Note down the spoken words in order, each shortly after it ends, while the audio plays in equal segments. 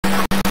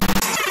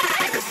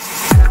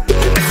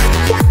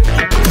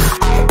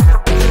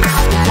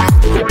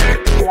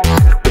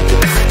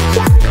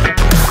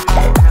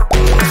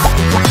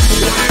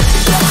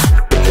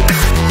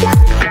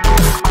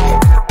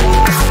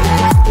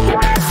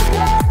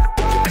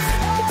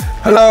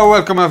Hello,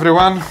 welcome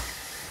everyone.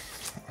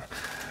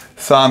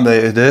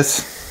 Sunday it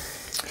is.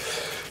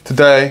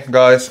 Today,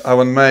 guys, I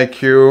will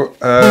make you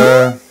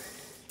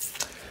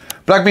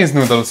black beans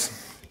noodles.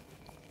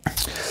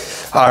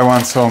 I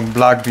want some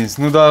black beans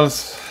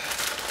noodles.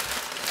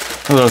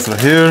 Noodles are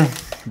here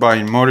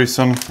by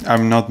Morrison.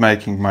 I'm not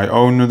making my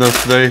own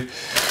noodles today.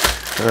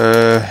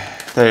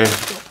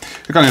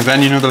 You can use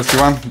any noodles you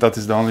want. That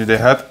is the only they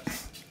had.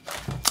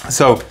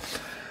 So,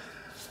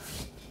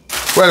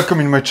 welcome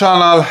in my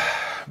channel.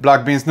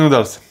 Black beans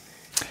noodles.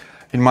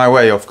 In my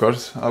way, of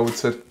course. I would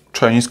say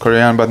Chinese,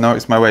 Korean, but no,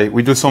 it's my way.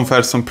 We do some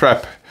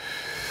prep.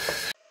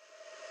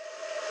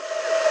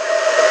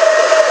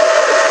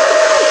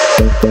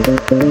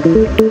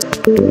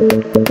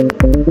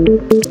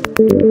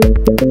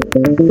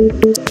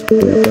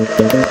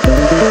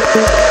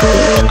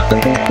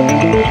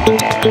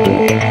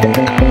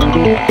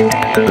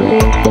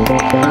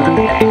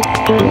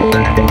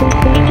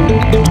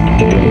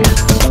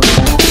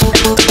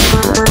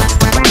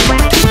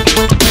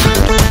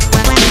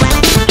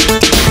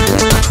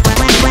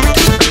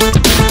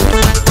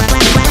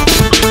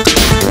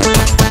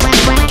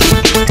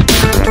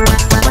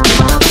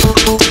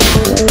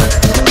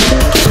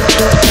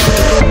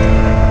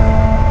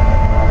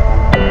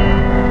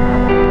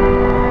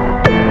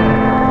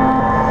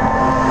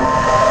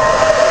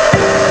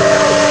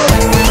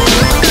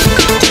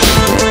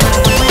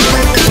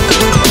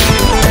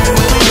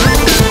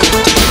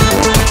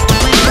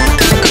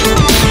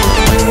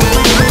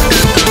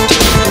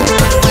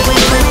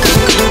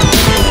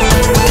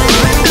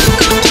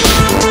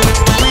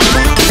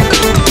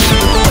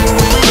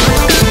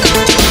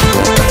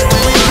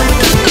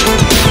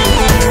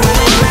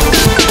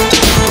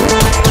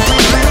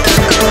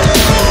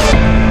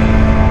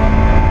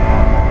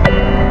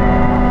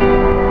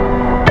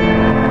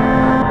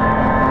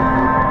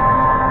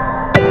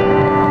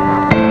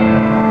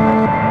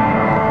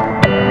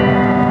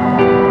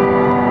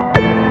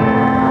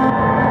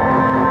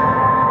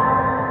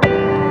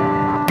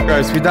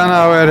 Guys, we done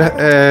our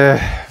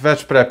veg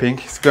prepping.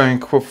 It's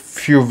going with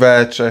few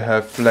veg I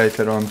have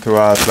later on to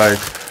add, like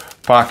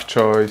pak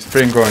choy,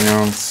 spring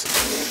onions,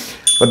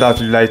 but that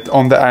will late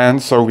on the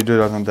end, so we do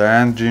that on the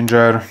end.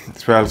 Ginger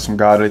as well, some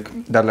garlic,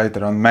 that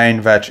later on. Main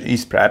veg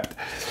is prepped.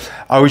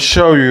 I will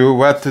show you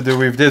what to do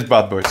with these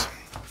bad boys.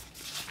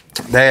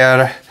 They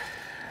are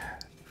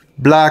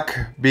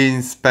black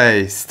beans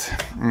paste.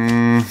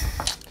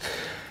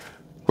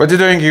 What you're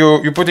doing,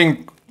 you're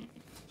putting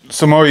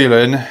some oil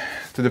in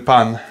to the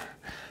pan.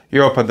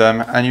 You open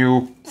them and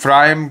you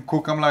fry them,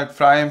 cook them, like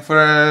fry them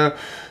for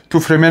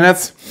 2-3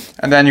 minutes,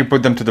 and then you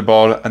put them to the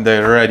bowl and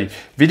they're ready.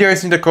 Video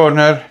is in the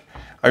corner.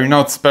 I will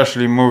not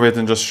specially move it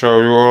and just show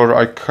you, or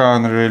I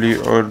can't really,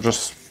 or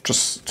just to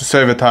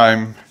save the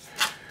time.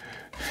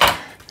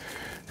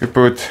 You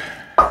put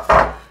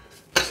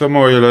some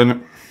oil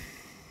in.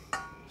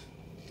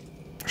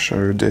 Show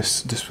you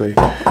this way,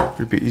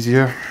 will be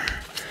easier.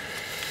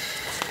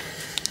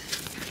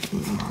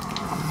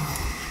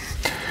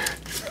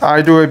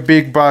 I do a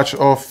big batch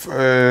of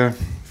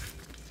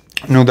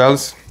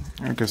noodles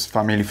because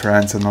family,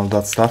 friends and all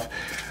that stuff,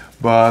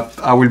 but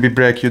I will be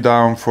break you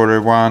down for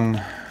a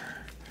 1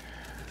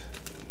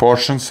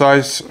 portion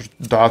size,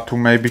 that to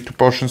maybe 2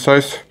 portion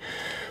size,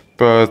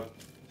 but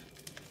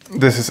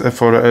this is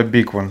for a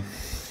big one,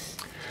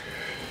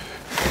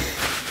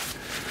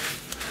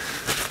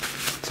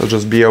 so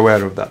just be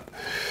aware of that.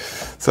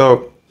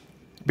 So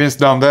beans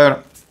down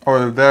there,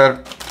 oil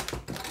there.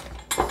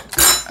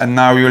 And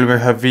now you will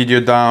have video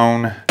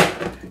down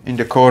in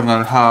the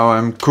corner how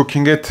I'm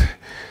cooking it.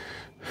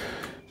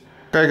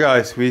 Okay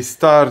guys, we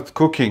start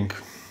cooking.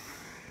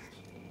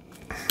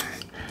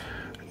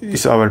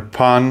 It's our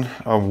pan,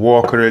 our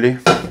wok really.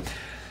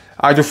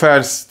 I do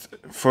first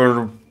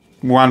for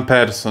 1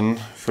 person,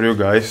 for you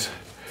guys.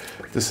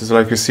 This is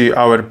like you see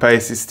our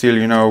paste is still,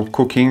 you know,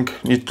 cooking.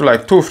 Need to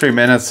like 2-3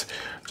 minutes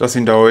just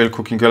in the oil,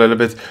 cooking a little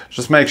bit.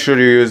 Just make sure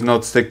you use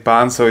not stick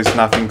pan so it's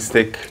nothing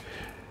stick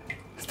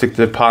to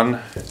the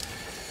pan.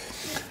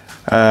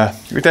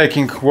 We're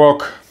taking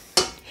wok,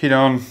 heat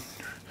on,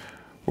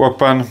 wok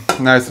pan,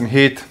 nice and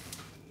heat.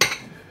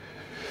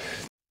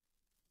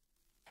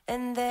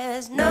 And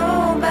there's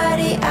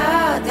nobody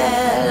out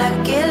there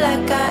like you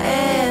like I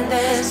am.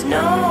 There's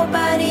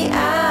nobody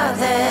out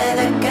there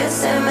that can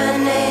say my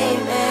name.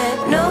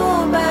 And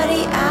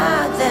nobody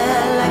out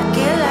there like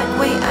you like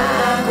we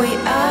are,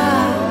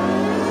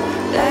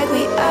 like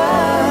we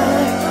are.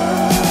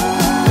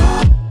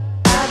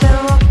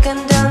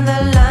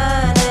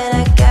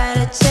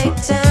 Take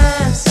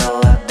time, so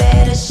I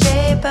better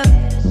shape up.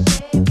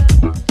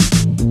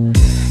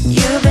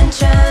 You've been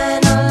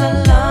trying all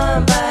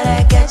along, but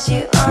I got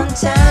you on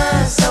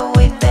time, so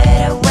we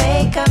better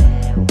wake up.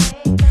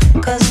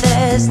 'Cause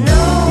there's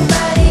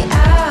nobody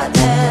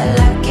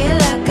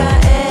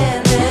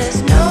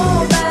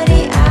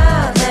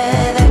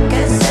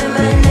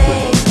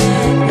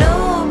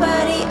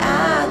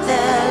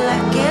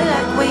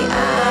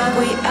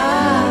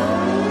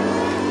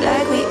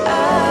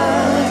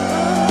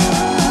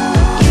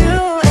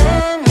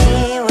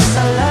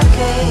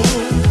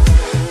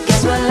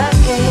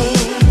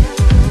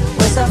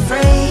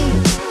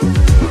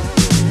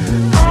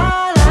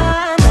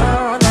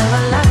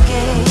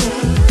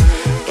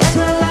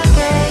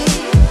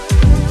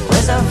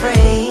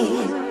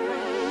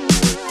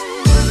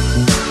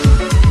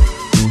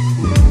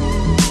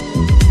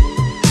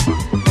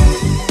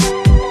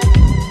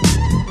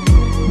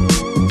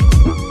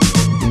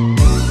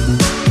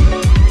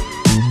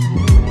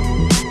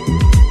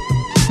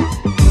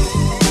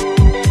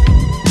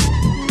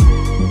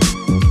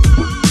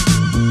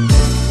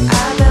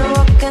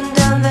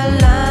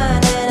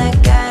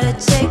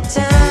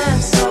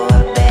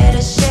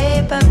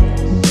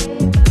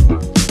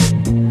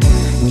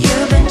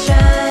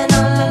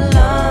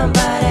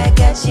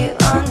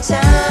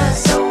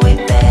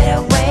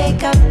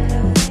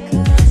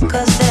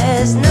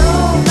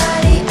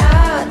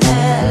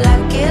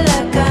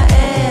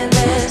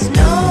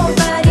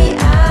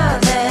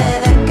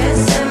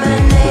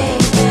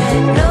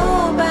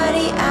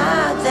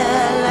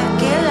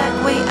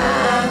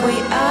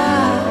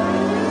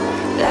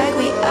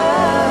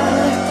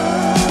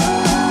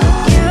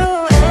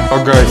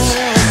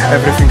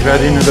Everything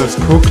ready, noodles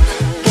cooked.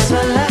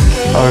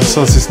 Our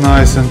sauce is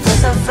nice and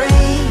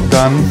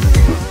done.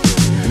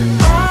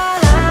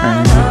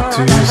 I need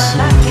to use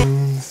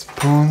some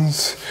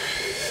spoons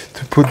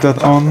to put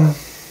that on.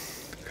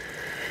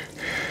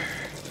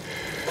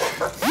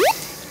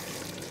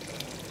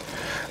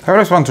 I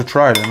always want to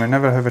try them. I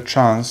never have a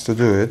chance to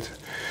do it.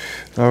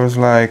 I always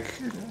like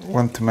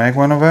want to make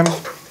one of them.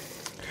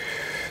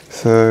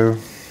 So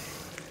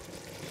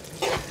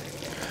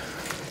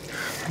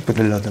put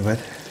a lot of it.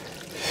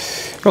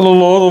 A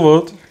lot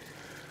of it.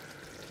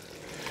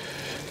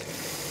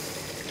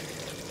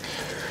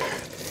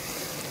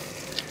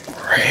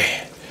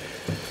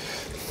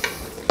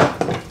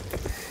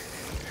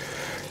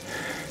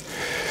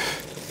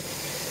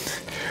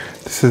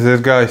 This is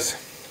it, guys.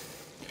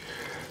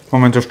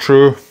 Moment of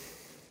truth.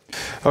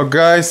 Oh,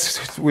 guys,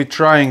 we're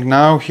trying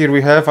now. Here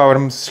we have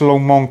our slow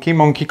monkey.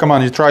 Monkey, come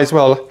on, you try as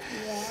well.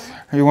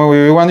 Yeah. You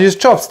want to use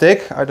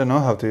chopstick? I don't know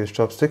how to use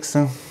chopsticks.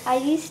 So. I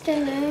used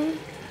to know.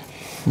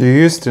 You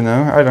used to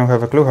know? I don't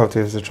have a clue how to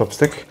use the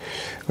chopstick.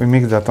 We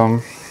mix that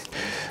on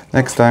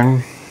next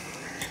time.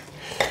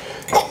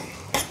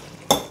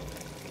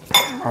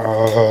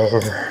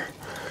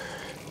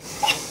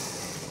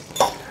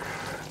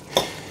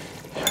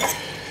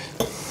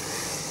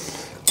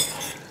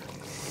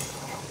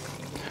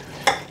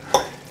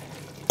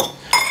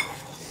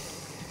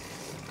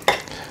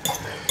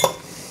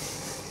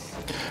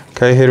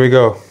 Okay, here we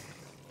go.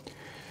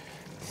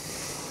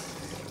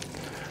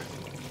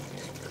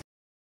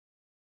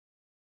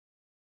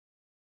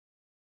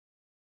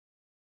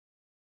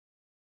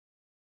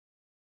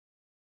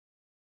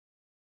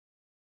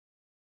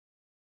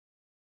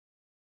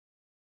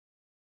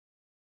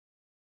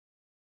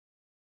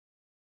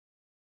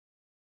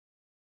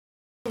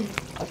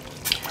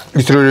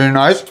 It's really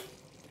nice.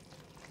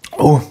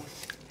 Oh,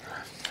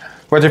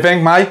 what do you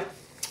think, May?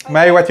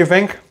 May, what do you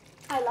think?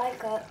 I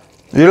like it.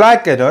 You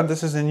like it, huh?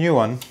 This is a new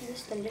one.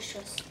 It's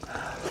delicious.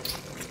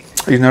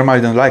 You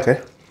normally don't like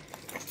it.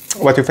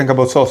 What do you think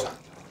about sauce?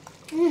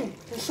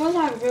 The sauce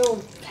has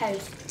real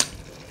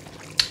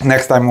taste.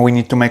 Next time we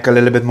need to make a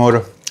little bit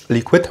more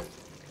liquid.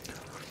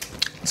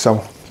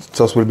 So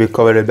sauce will be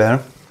covered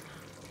better.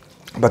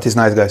 But it's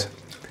nice, guys.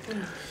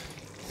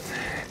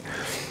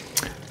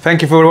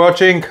 Thank you for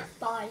watching.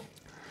 Bye.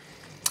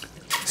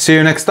 See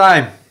you next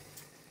time.